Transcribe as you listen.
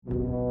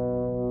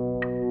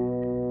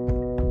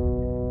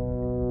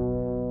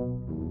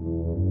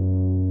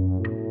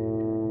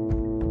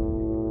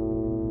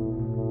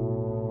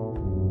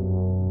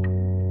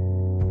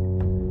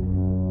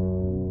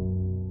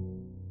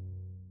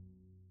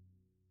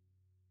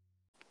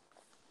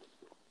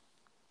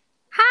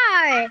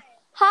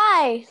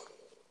Hi.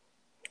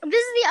 This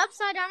is the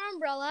Upside Down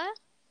Umbrella,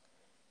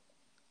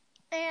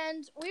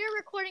 and we are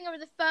recording over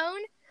the phone,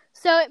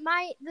 so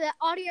the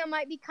audio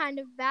might be kind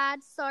of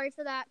bad. Sorry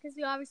for that, because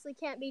we obviously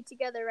can't be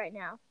together right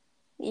now.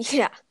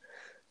 Yeah.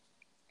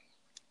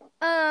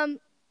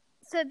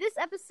 So this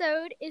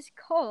episode is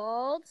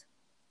called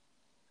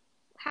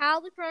How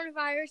the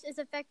Coronavirus is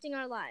Affecting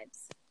Our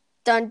Lives.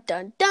 Dun,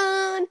 dun,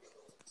 dun.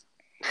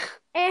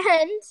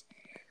 And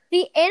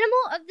the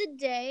animal of the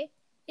day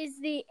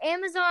is the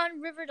Amazon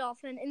river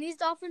dolphin, and these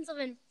dolphins live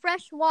in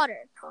fresh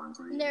water,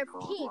 and they're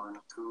pink.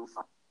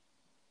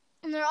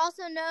 And they're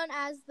also known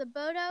as the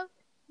Bodo,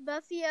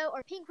 Buffalo,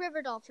 or pink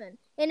river dolphin,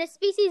 and a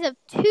species of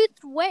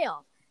toothed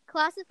whale,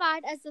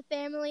 classified as the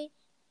family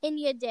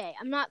Inidae.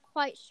 I'm not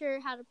quite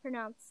sure how to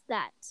pronounce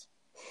that.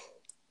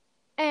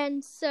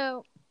 And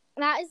so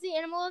that is the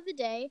animal of the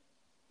day,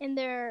 and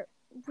they're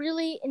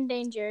really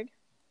endangered.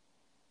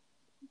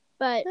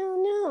 But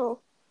Oh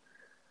no.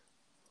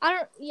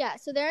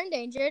 So they're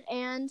endangered,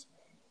 and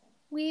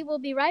we will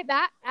be right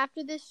back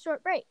after this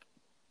short break.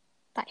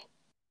 Bye.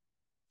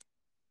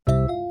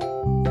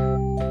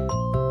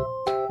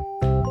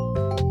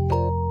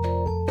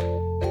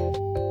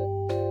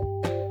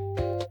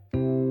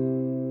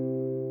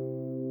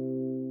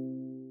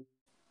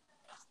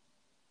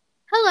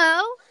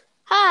 Hello.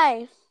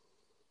 Hi.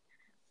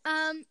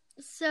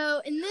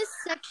 So in this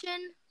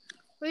section,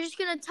 we're just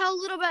going to tell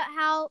a little bit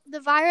how the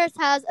virus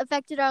has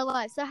affected our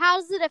lives. So how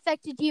has it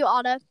affected you,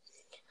 Otto?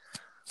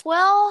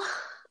 Well,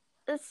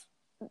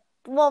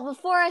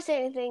 before I say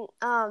anything,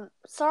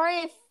 sorry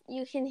if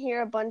you can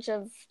hear a bunch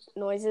of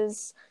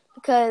noises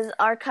because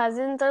our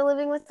cousins are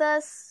living with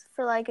us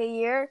for like a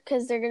year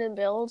because they're going to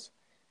build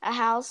a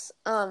house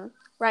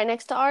right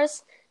next to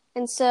ours.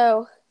 And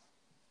so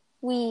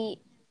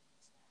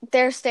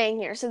they're staying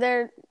here. So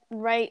they're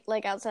right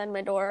like outside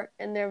my door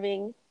and they're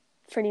being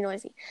pretty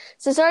noisy.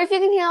 So sorry if you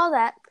can hear all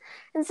that.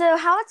 And so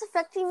how it's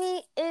affecting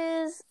me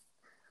is,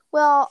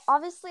 well,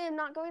 obviously I'm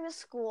not going to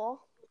school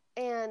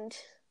and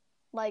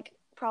like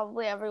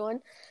probably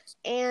everyone.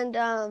 And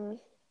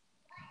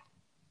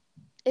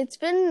it's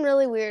been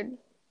really weird.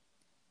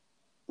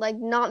 Like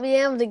not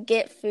being able to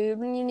get food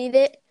when you need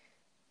it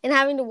and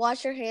having to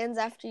wash your hands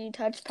after you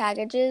touch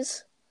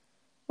packages,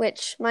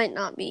 which might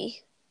not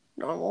be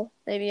normal.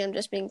 Maybe I'm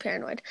just being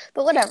paranoid.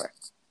 But whatever.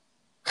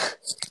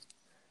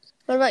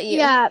 What about you?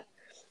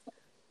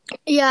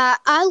 Yeah,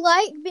 I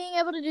like being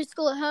able to do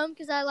school at home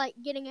because I like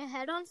getting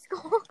ahead on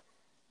school.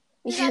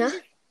 Yeah. I'm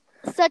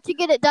just such a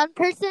get it done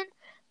person.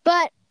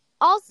 But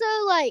also,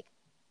 like,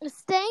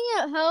 staying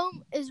at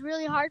home is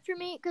really hard for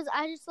me because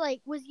I just,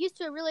 like, was used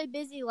to a really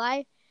busy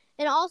life.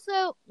 And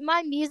also,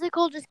 my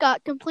musical just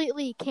got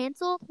completely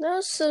canceled. That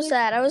was so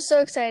sad. I was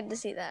so excited to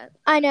see that.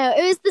 I know.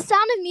 It was The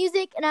Sound of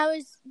Music, and I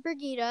was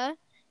Brigida.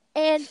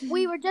 And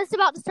we were just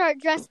about to start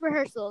dress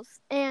rehearsals.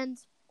 And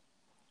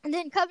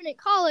then Covenant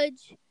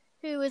College,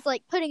 who was,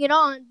 like, putting it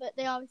on, but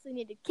they obviously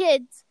needed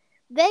kids,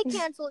 they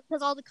canceled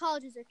because all the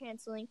colleges are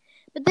canceling.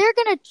 But they're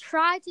going to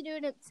try to do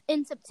it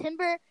in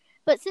September.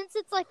 But since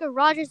it's, like, a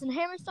Rodgers and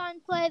Hammerstein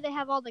play, they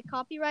have all the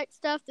copyright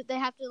stuff that they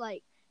have to,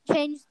 like,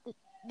 change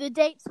the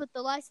dates with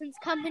the license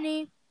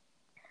company.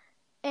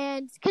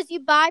 And because you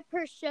buy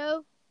per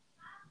show.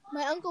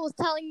 My uncle was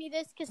telling me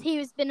this because he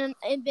has been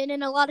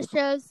in a lot of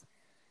shows.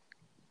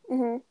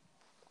 Mm-hmm.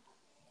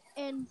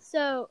 And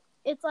so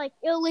it's, like,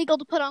 illegal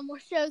to put on more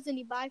shows than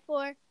you buy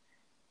for.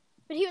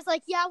 But he was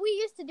like, yeah, we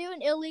used to do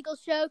an illegal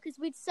show because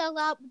we'd sell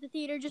out, but the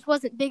theater just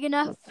wasn't big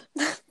enough.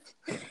 I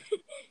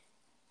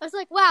was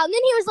like, wow. And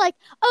then he was like,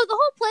 oh, the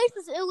whole place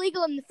was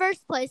illegal in the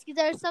first place because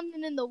there was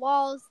something in the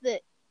walls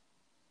that,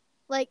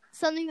 like,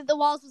 something that the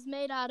walls was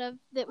made out of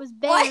that was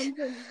banned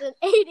in the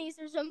 80s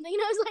or something.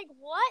 And I was like,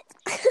 what?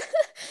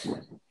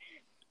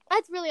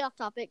 That's really off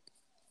topic.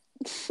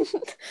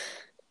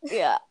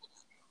 Yeah.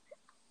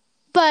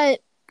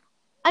 But,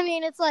 I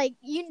mean, it's like,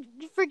 you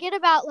forget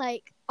about,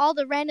 like, all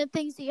the random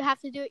things that you have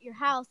to do at your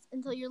house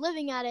until you're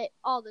living at it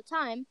all the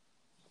time.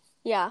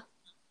 Yeah.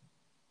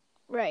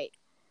 Right.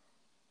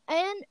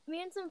 And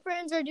me and some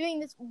friends are doing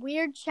this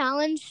weird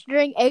challenge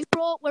during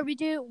April where we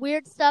do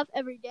weird stuff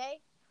every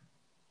day.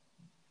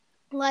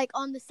 Like,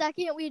 on the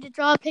 2nd, we had to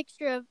draw a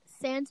picture of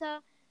Santa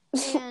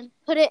and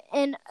put it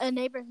in a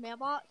neighbor's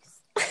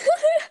mailbox.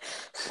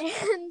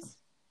 And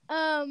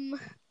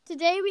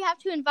today we have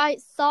to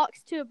invite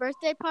Socks to a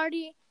birthday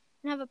party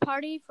and have a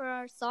party for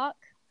our Sock.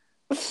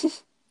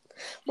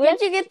 Where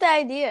did you get the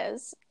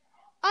ideas?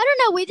 I don't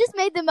know. We just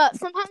made them up.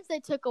 Sometimes they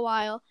took a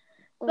while.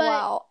 But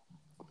Wow.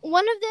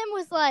 one of them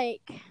was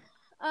like,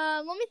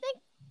 let me think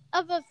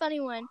of a funny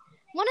one.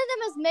 One of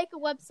them is make a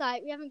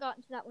website. We haven't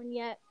gotten to that one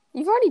yet.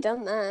 You've already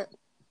done that.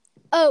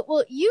 Oh,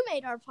 well, you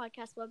made our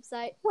podcast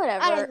website.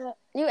 Whatever. I don't know.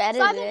 You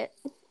edited it.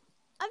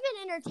 I've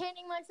been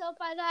entertaining myself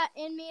by that,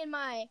 and me and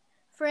my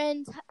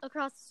friend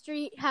across the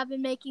street have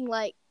been making,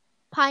 like,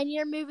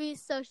 Pioneer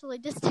movies socially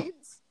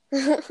distanced.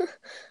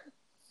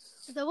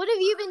 So what have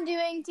you been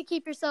doing to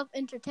keep yourself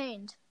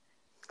entertained?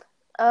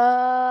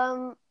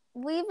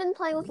 We've been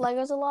playing with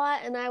Legos a lot,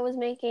 and I was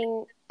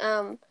making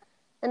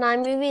an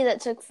iMovie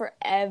that took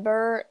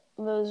forever,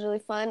 but it was really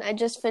fun. I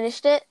just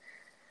finished it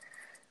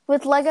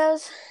with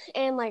Legos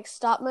and like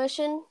stop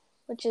motion,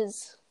 which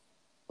is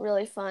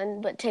really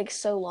fun, but takes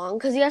so long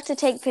because you have to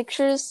take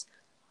pictures,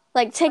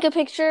 like take a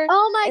picture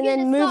Oh my and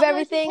goodness, then move stop motion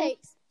everything.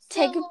 takes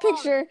Take so a long.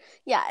 picture.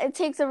 Yeah, it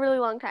takes a really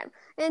long time.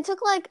 And it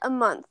took like a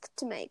month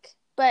to make.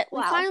 But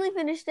we finally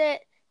finished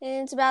it,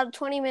 and it's about a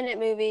 20-minute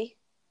movie.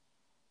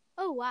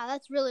 Oh wow,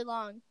 that's really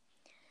long.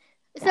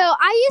 Yeah. So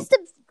I used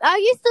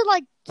to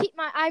like keep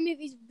my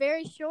iMovies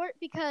very short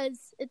because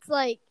it's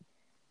like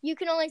you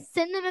can only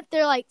send them if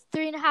they're like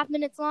 3.5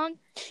 minutes long.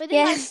 But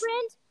then my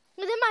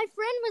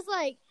friend was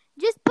like,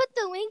 just put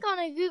the link on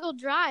a Google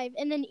Drive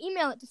and then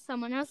email it to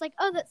someone. And I was like,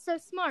 oh, that's so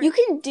smart. You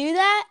can do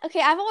that?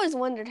 Okay, I've always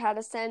wondered how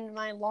to send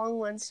my long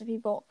ones to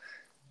people.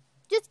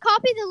 Just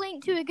copy the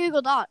link to a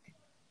Google Doc.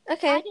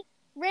 Okay.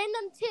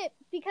 Random tip,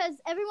 because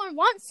everyone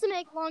wants to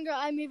make longer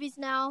iMovies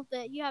now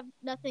that you have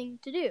nothing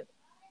to do.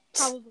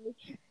 Probably.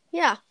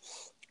 Yeah.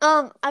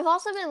 I've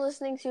also been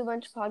listening to a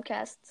bunch of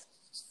podcasts,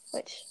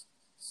 which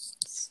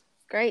is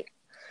great.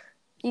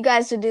 You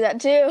guys should do that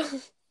too.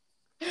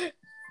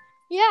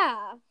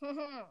 Yeah.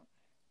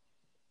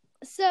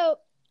 So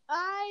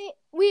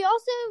we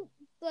also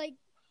like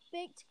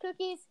baked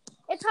cookies.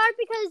 It's hard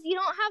because you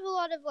don't have a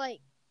lot of like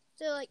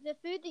the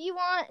food that you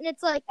want, and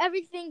it's like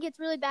everything gets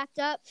really backed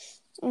up.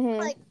 Mm-hmm.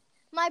 Like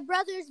my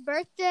brother's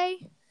birthday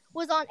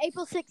was on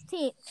April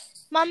 16th.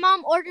 My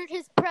mom ordered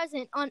his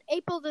present on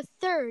April the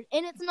 3rd,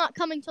 and it's not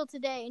coming till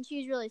today, and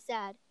she's really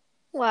sad.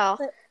 Wow.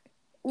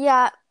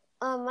 Yeah.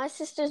 My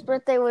sister's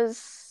birthday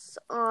was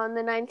on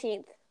the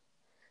 19th.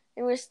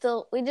 And we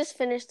just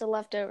finished the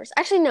leftovers.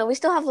 Actually, no, we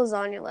still have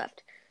lasagna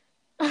left.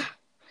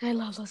 I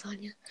love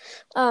lasagna.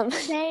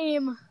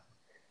 Same.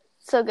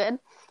 So good.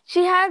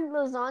 She had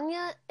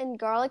lasagna and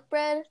garlic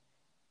bread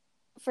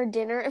for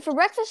dinner. And for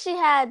breakfast, she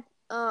had,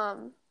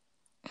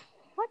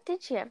 what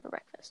did she have for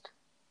breakfast?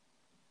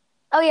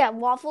 Oh, yeah,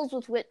 waffles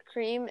with whipped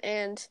cream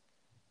and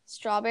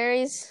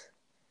strawberries.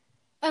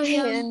 Oh,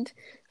 yeah. And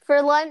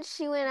for lunch,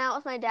 she went out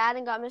with my dad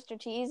and got Mr.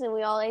 T's, and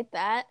we all ate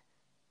that.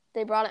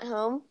 They brought it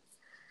home.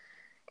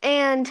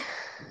 And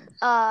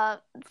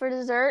for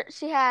dessert,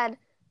 she had,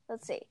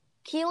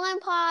 key lime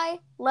pie,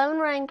 lemon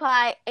meringue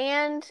pie,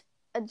 and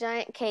a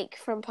giant cake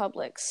from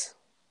Publix.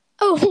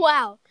 Oh,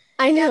 wow.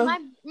 I know. Yeah,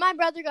 my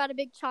brother got a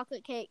big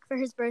chocolate cake for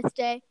his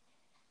birthday.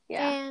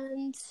 Yeah.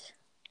 And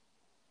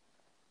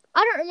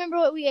I don't remember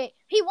what we ate.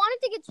 He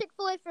wanted to get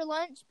Chick-fil-A for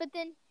lunch, but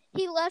then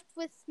he left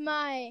with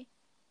my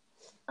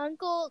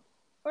uncle,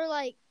 or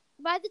like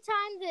by the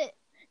time that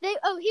he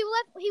went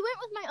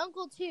with my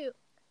uncle to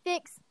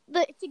get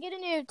a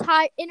new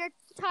inner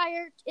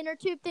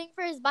tube thing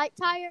for his bike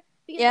tire,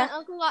 because my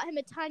uncle got him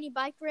a tiny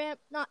bike ramp,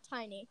 not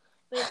tiny,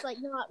 but it's like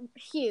not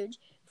huge,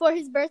 for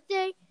his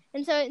birthday,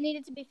 and so it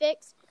needed to be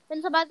fixed.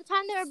 And so by the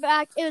time they were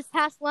back, it was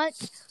past lunch.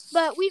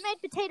 But we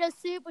made potato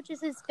soup, which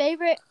is his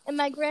favorite, and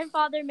my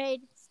grandfather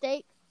made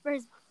steak for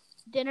his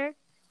dinner.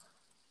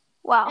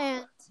 Wow.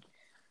 And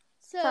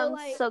so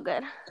sounds so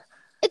good.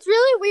 It's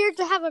really weird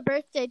to have a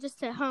birthday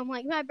just at home.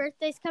 Like, my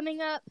birthday's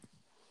coming up.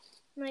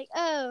 I'm like,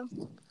 oh.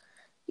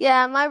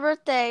 Yeah, my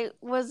birthday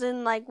was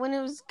in, like, when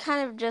it was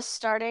kind of just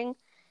starting.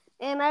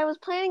 And I was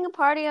planning a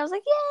party. I was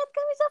like, yeah, it's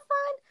going to be so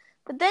fun.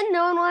 But then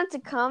no one wanted to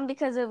come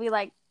because it would be,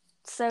 like,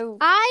 so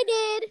I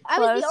did. close.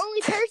 I was the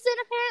only person,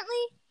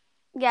 apparently.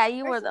 Yeah,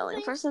 you were the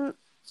only person.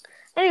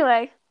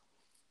 Anyway.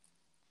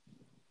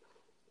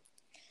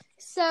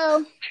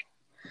 So,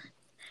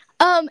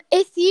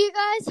 if you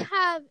guys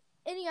have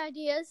any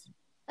ideas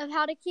of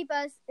how to keep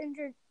us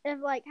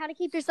how to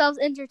keep yourselves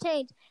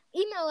entertained,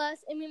 email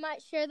us and we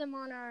might share them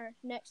on our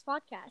next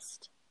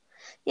podcast.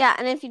 Yeah,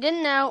 and if you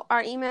didn't know,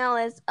 our email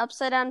is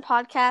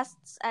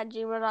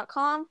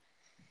upsidedownpodcasts@gmail.com,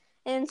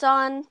 and it's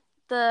on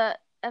the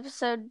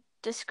episode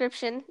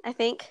description, I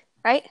think,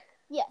 right?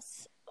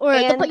 Yes. Or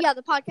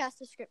the podcast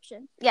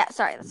description. Yeah,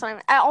 sorry, that's what I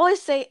meant. I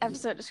always say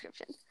episode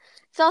description.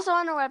 It's also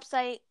on our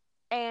website,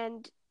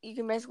 and you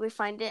can basically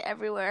find it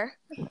everywhere.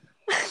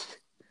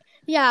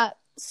 Yeah,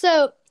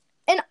 so,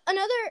 and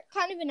another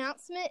kind of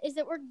announcement is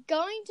that we're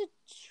going to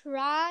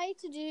try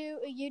to do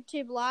a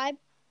YouTube live.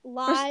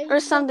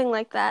 Or something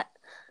like that.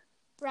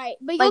 Right,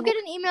 but you'll get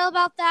an email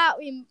about that.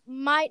 We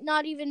might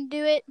not even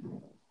do it.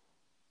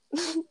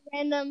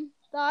 Random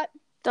thought.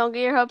 Don't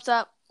get your hopes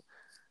up.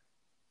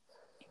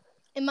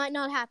 It might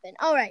not happen.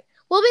 All right,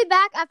 we'll be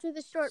back after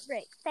this short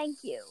break.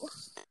 Thank you.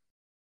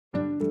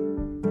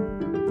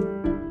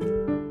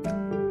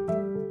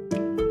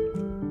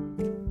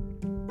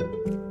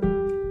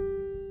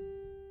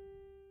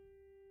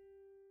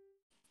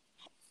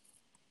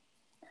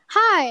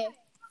 Hi.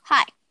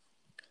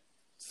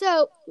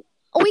 So,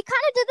 we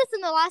kind of did this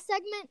in the last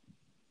segment,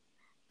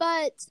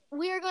 but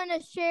we are going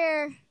to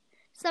share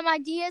some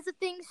ideas of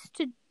things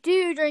to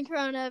do during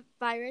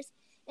coronavirus.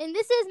 And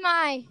this is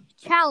my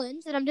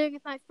challenge that I'm doing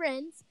with my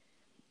friends.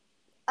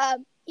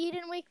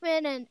 Eden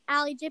Weekman and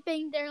Allie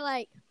Jipping,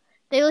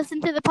 they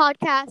listen to the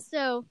podcast.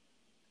 So,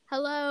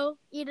 hello,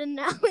 Eden and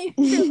Allie, if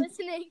you're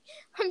listening.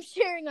 I'm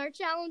sharing our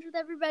challenge with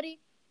everybody.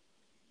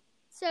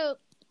 So,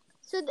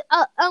 So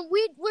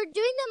we're doing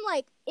them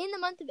like in the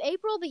month of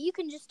April, but you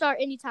can just start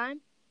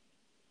anytime.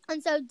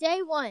 And so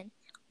day 1,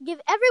 give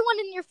everyone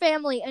in your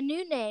family a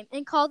new name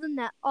and call them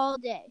that all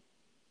day,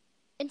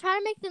 and try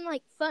to make them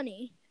like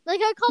funny. Like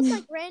I called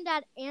my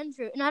granddad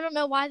Andrew, and I don't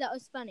know why that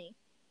was funny,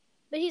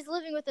 but he's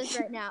living with us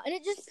right now, and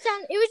it was just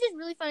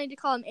really funny to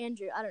call him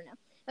Andrew. I don't know.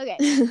 Okay,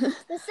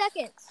 the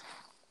second,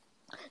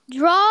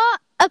 draw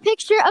a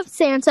picture of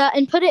Santa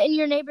and put it in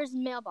your neighbor's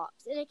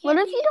mailbox. And what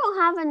if you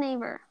don't have a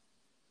neighbor?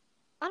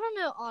 I don't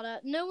know, Ada.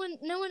 No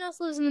one else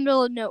lives in the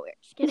middle of nowhere.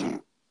 Just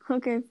kidding.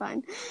 Okay,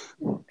 fine.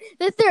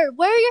 The third,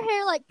 wear your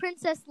hair like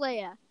Princess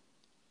Leia.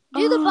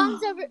 Do the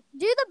buns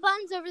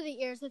over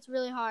the ears. It's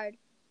really hard.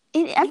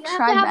 I've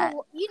tried that.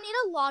 You need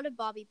a lot of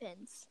bobby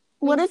pins.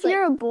 What if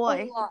you're a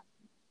boy?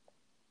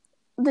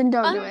 Then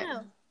don't do it.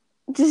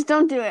 Just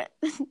don't do it.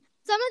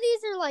 Some of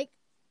these are like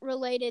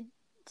related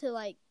to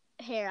like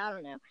hair. I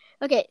don't know.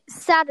 Okay,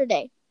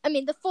 Saturday.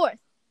 The 4th.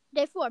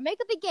 Day 4. Make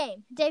up a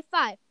game. Day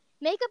 5.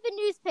 Make up a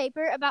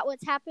newspaper about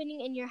what's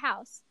happening in your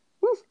house.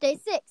 Day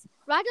 6.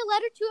 Write a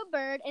letter to a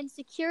bird and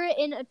secure it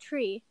in a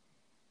tree.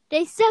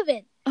 Day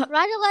 7.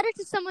 Write a letter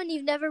to someone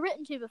you've never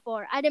written to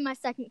before. I did my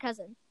second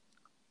cousin.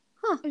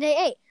 Day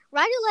 8.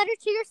 Write a letter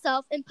to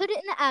yourself and put it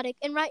in the attic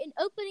and write an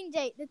opening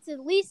date that's at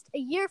least a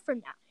year from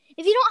now.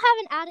 If you don't have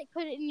an attic,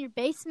 put it in your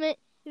basement.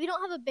 If you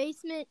don't have a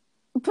basement,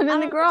 put it in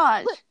the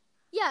garage. Just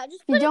put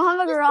it. If you don't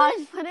have a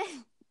garage, put it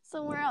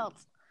somewhere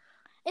else.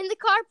 In the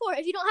carport.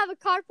 If you don't have a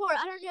carport,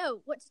 I don't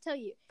know what to tell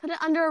you. Put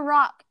it under a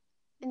rock.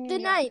 The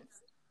 9th.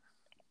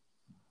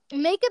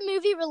 Make a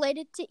movie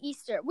related to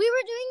Easter. We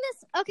were doing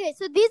this. Okay,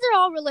 so these are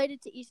all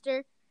related to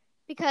Easter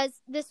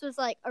because this was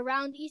like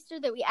around Easter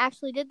that we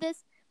actually did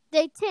this.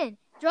 Day 10.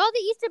 Draw the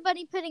Easter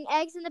bunny putting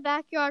eggs in the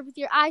backyard with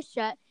your eyes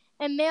shut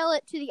and mail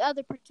it to the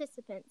other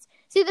participants.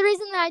 See, the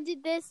reason that I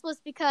did this was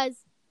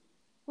because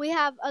we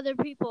have other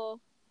people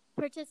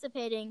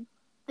participating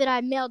that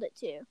I mailed it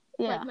to,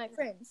 like my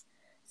friends.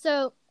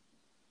 So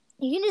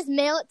you can just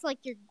mail it to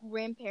like your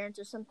grandparents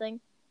or something.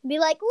 Be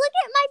like, look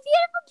at my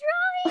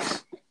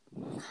beautiful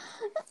drawing.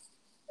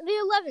 The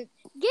 11th.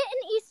 Get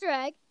an Easter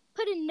egg,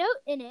 put a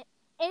note in it,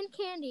 and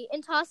candy,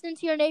 and toss it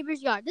into your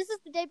neighbor's yard. This is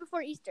the day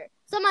before Easter.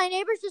 So my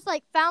neighbors just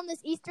like found this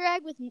Easter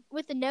egg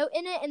with a note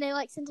in it, and they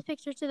like sent a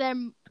picture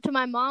to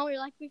my mom. We were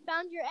like, we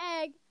found your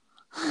egg.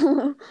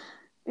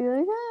 You're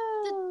like,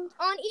 oh.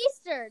 On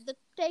Easter, the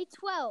day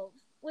 12,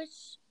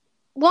 which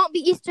won't be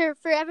Easter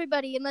for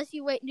everybody unless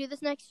you wait and do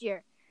this next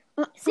year.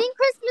 Sing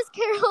Christmas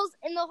carols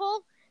in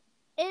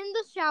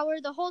the shower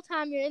the whole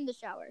time you're in the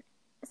shower.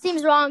 It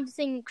seems wrong to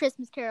sing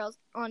Christmas carols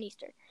on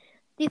Easter.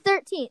 The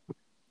 13th.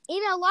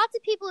 Email lots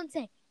of people and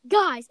say,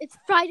 guys, it's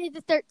Friday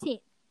the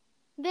 13th.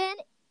 Then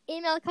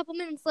email a couple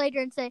minutes later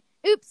and say,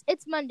 oops,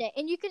 it's Monday.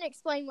 And you can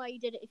explain why you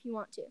did it if you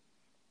want to.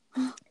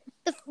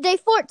 Day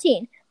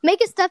 14.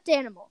 Make a stuffed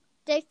animal.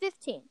 Day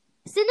 15.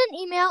 Send an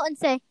email and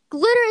say,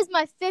 glitter is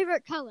my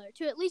favorite color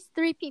to at least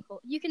 3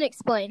 people. You can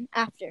explain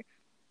after.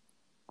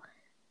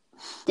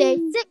 Day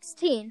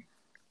 16.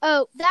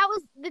 Oh,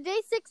 the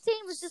day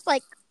 16 was just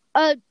like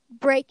a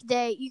break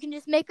day. You can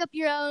just make up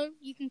your own.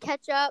 You can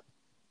catch up.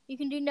 You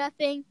can do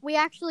nothing. We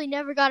actually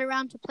never got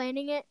around to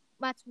planning it.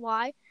 That's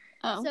why.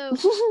 Oh. So,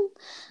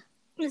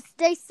 it's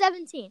day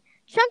 17.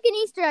 Chunk an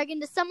Easter egg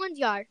into someone's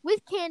yard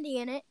with candy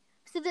in it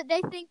so that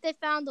they think they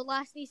found the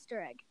last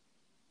Easter egg.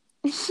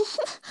 Day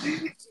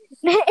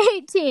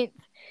 18th.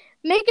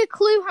 Make a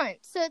clue hunt.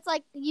 So it's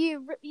like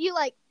you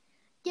like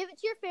give it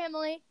to your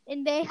family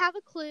and they have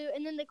a clue,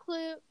 and then that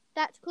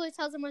clue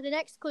tells them where the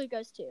next clue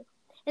goes to.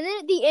 And then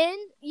at the end,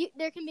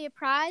 there can be a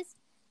prize.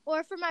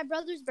 Or for my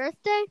brother's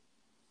birthday,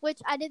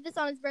 which I did this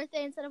on his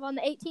birthday instead of on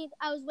the 18th,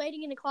 I was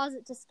waiting in a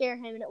closet to scare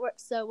him, and it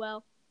worked so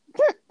well.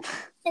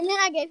 And then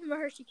I gave him a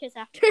Hershey kiss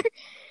after.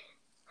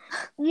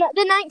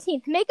 The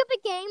 19th. Make up a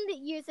game that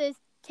uses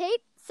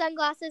tape,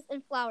 sunglasses,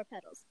 and flower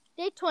petals.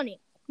 Day 20.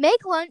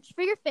 Make lunch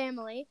for your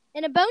family,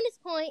 and a bonus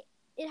point,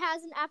 it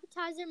has an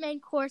appetizer, main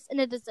course,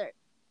 and a dessert.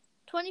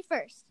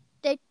 21st.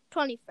 Day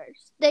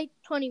 21st. Day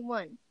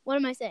 21. What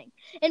am I saying?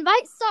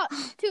 Invite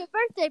socks to a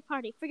birthday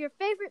party for your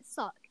favorite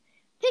sock.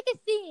 Pick a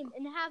theme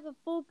and have a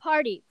full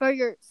party for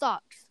your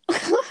socks.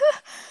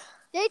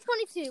 Day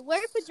 22.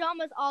 Wear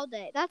pajamas all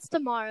day. That's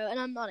tomorrow, and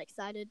I'm not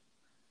excited.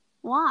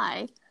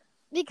 Why?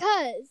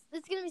 Because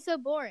it's going to be so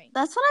boring.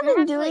 That's what I've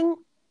been doing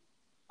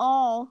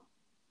all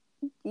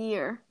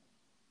year.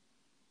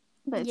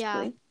 Basically.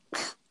 Yeah.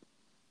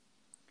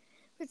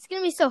 It's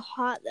going to be so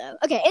hot, though.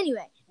 Okay,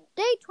 anyway.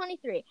 Day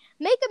 23.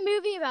 Make a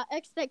movie about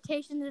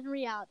expectations and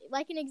reality.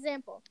 Like an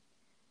example.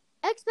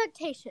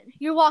 Expectation.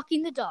 You're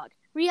walking the dog.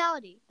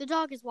 Reality. The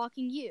dog is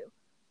walking you.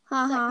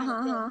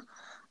 24.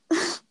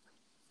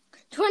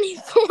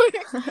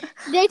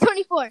 Day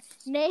 24.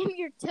 Name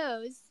your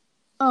toes.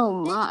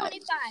 Oh, my. Day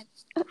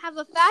 25. Have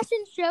a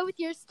fashion show with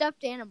your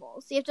stuffed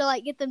animals. You have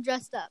to, get them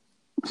dressed up.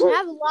 I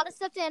have a lot of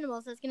stuffed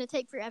animals. That's going to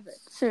take forever.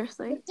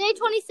 Seriously. Day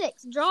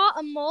 26. Draw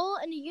a mole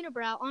and a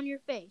unibrow on your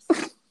face.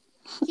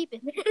 Keep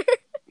it there.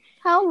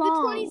 How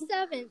long? The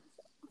 27th.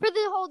 For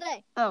the whole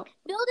day. Oh.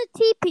 Build a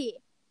teepee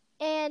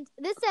And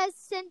this says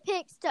send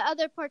pics to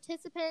other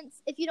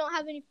participants. If you don't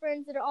have any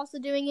friends that are also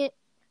doing it,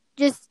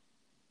 just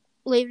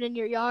leave it in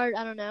your yard.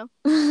 I don't know.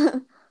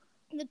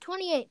 The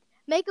 28th,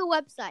 make a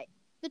website.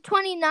 The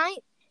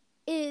 29th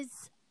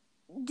is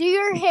do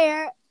your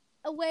hair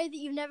a way that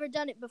you've never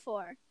done it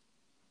before.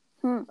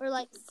 Or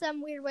like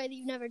some weird way that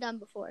you've never done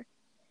before.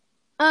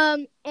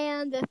 And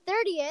the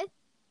 30th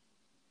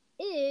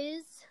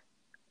is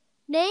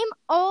name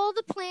all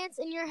the plants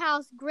in your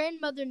house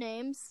grandmother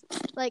names,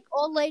 like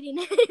old lady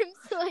names,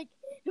 like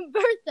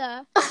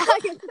Bertha,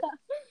 Agatha,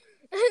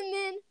 and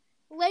then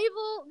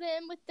label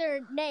them with their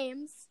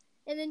names,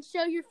 and then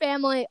show your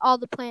family all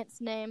the plants'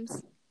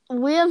 names.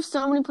 We have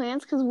so many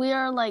plants because we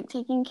are like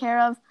taking care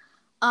of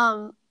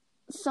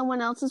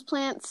someone else's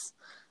plants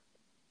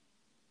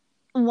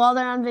while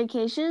they're on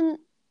vacation,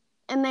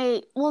 and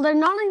they're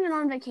not even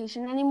on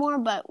vacation anymore,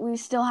 but we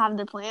still have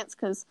their plants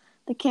because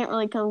they can't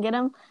really come get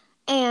them,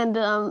 and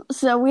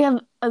so we have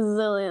a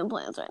zillion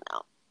plants right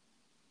now.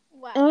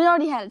 Wow. And we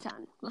already had a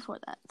ton before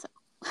that, so.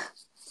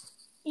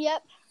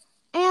 Yep.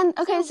 And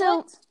okay,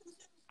 so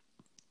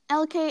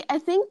LK, I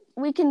think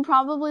we can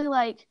probably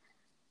like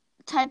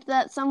type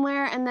that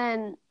somewhere and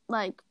then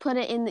like put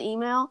it in the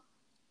email,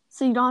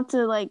 so you don't have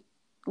to like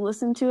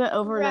listen to it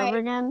over and over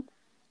again.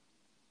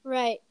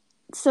 Right.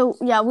 So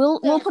yeah, we'll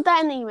put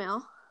that in the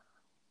email.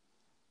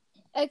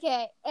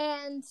 Okay,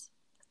 and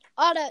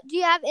Otto, do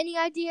you have any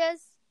ideas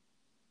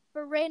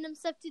for random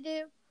stuff to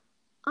do?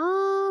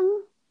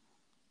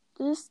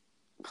 Just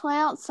play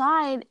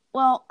outside.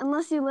 Well,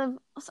 unless you live,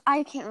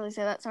 I can't really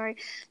say that, sorry,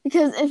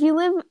 because if you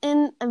live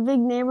in a big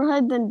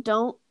neighborhood, then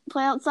don't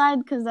play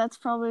outside, because that's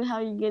probably how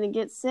you're gonna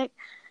get sick,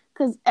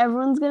 because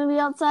everyone's gonna be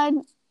outside,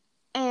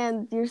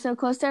 and you're so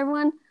close to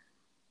everyone.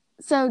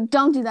 So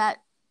don't do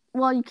that.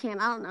 Well, you can.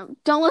 I don't know.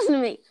 Don't listen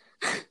to me.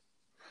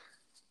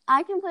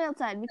 I can play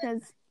outside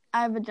because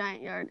I have a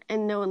giant yard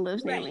and no one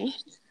lives near me.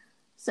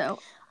 So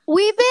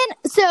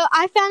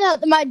I found out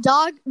that my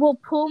dog will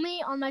pull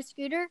me on my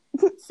scooter.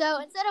 So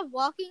instead of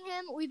walking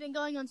him, we've been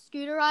going on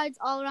scooter rides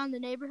all around the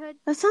neighborhood.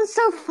 That sounds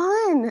so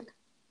fun.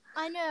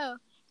 I know.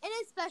 And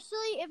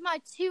especially if my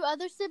two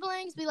other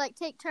siblings, we like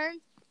take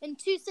turns, and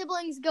two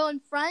siblings go in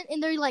front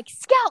and they're like,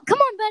 Scout, come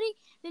on, buddy.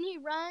 Then he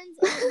runs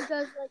and he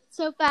goes like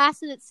so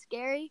fast that it's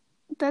scary.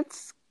 That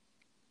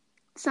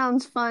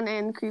sounds fun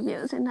and creepy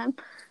at the same time.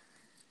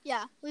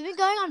 Yeah, we've been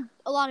going on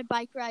a lot of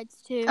bike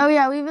rides too. Oh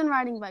yeah, we've been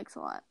riding bikes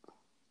a lot.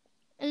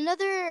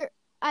 Another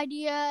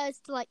idea is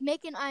to like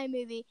make an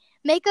iMovie,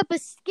 make up a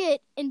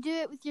skit, and do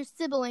it with your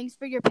siblings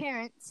for your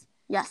parents.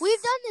 Yes,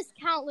 we've done this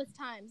countless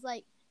times,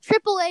 like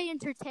AAA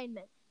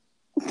entertainment.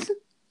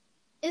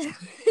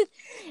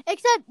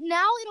 Except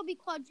now it'll be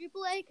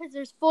quadruple A because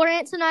there's 4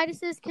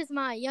 Antonitis because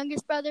my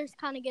youngest brother's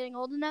kind of getting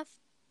old enough.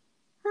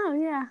 Oh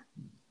yeah.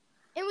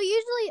 And we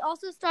usually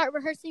also start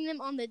rehearsing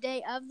them on the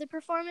day of the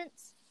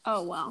performance.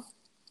 Oh wow.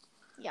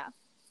 Yeah.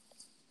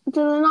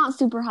 So they're not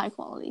super high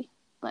quality,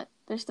 but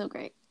they're still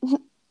great.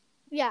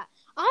 Yeah.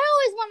 I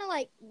always want to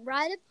like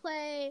write a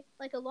play,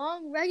 like a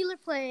long regular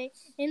play,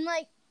 and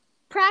like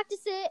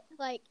practice it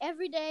like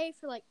every day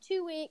for like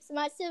 2 weeks.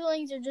 My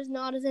siblings are just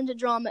not as into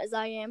drama as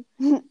I am.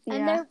 Yeah.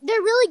 And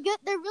they're really good.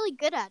 They're really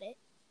good at it.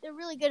 They're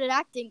really good at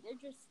acting.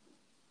 They're just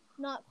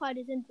not quite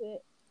as into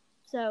it.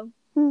 So.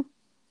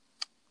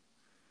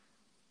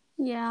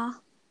 Yeah.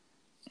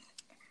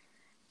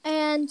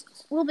 And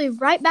we'll be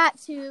right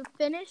back to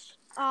finish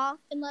off,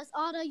 unless,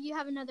 Otto, you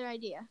have another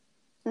idea.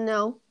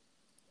 No.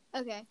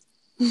 Okay.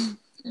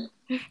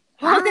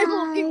 Well, then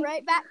we'll be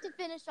right back to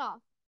finish off.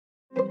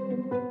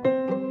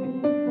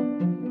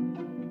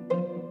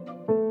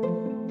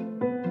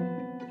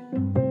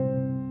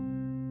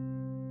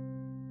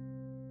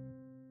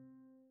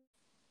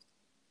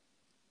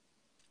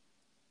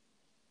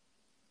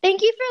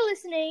 Thank you for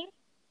listening.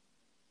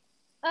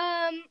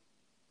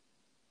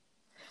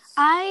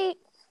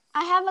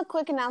 I have a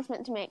quick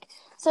announcement to make.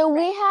 So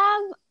we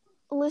have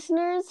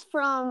listeners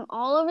from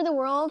all over the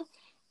world,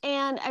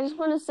 and I just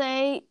want to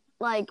say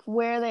like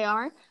where they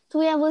are. So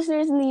we have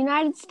listeners in the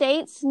United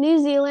States, New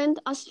Zealand,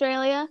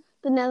 Australia,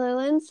 the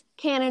Netherlands,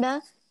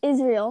 Canada,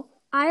 Israel,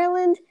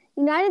 Ireland,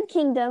 United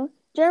Kingdom,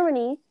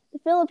 Germany, the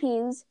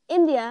Philippines,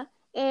 India,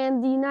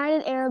 and the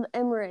United Arab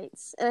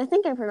Emirates. And I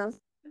think I pronounced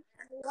it.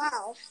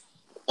 Wow.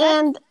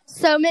 And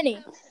so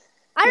many.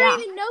 I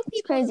don't even know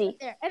people crazy. Live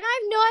there. And I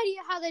have no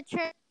idea how they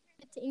translate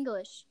it to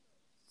English.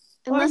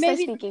 Unless they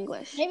speak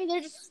English. Maybe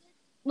they're just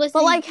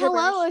listening. But like,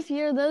 hello if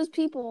you're those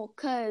people,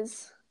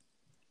 because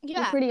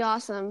you're pretty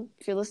awesome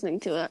if you're listening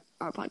to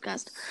our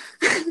podcast.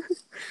 So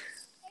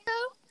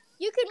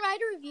you can write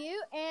a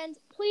review, and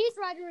please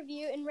write a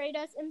review and rate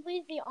us, and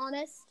please be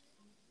honest.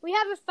 We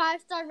have a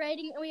 5-star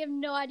rating, and we have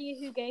no idea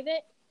who gave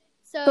it.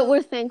 So, but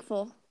we're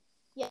thankful.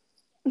 Yeah.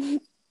 Whoever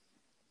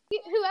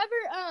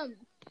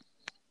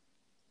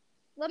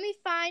let me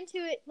find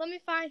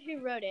who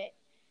wrote it.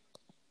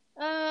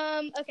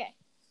 Okay.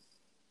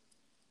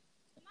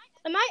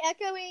 Am I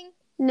echoing?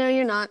 No,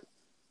 you're not.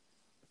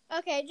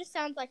 Okay, it just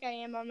sounds like I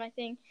am on my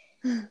thing.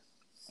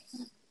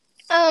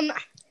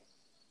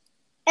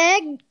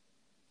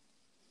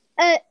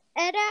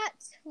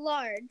 Edat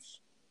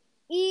Large.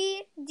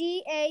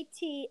 EDATLARGE.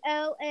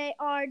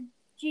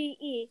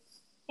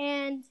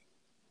 And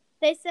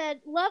they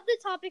said, love the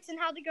topics and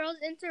how the girls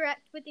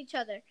interact with each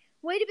other.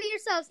 Way to be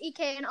yourselves,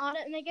 EK and Anna.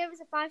 And they gave us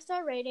a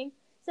 5-star rating.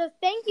 So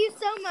thank you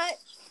so much,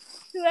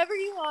 whoever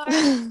you are.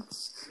 And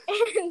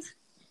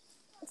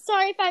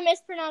sorry if I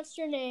mispronounced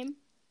your name.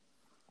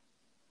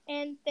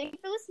 And thank you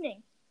for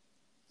listening.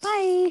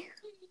 Bye.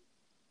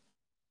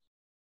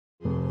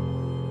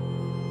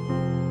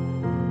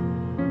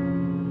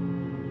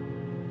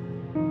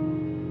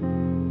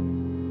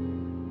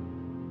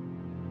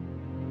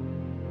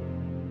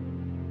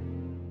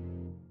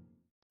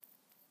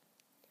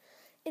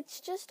 It's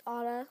just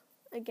Otta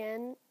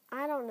again.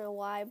 I don't know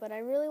why, but I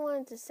really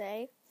wanted to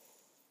say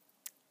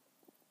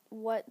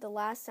what the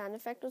last sound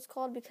effect was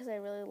called because I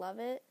really love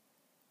it.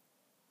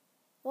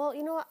 Well,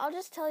 you know what? I'll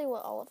just tell you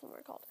what all of them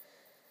are called.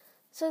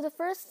 So the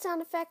first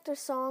sound effect or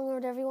song or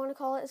whatever you want to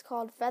call it is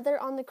called Feather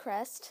on the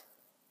Crest.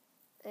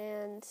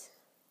 And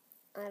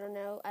I don't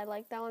know. I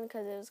like that one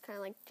because it was kind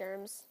of like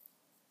germs.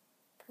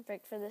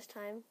 Perfect for this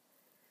time.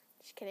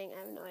 Just kidding. I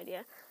have no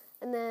idea.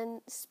 And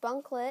then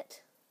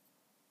Spunklet.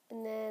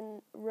 And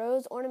then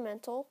Rose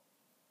Ornamental.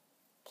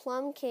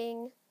 Plum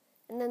King.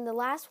 And then the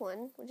last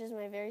one, which is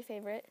my very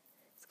favorite,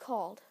 is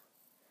called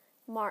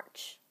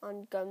March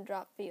on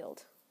Gumdrop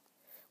Field.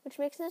 Which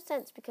makes no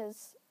sense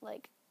because,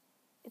 like,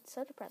 it's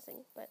so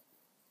depressing, but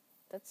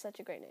that's such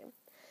a great name.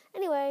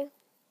 Anyway,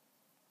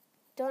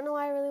 don't know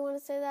why I really want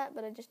to say that,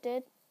 but I just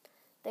did.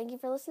 Thank you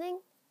for listening.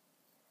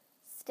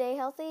 Stay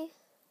healthy.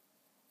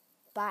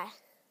 Bye.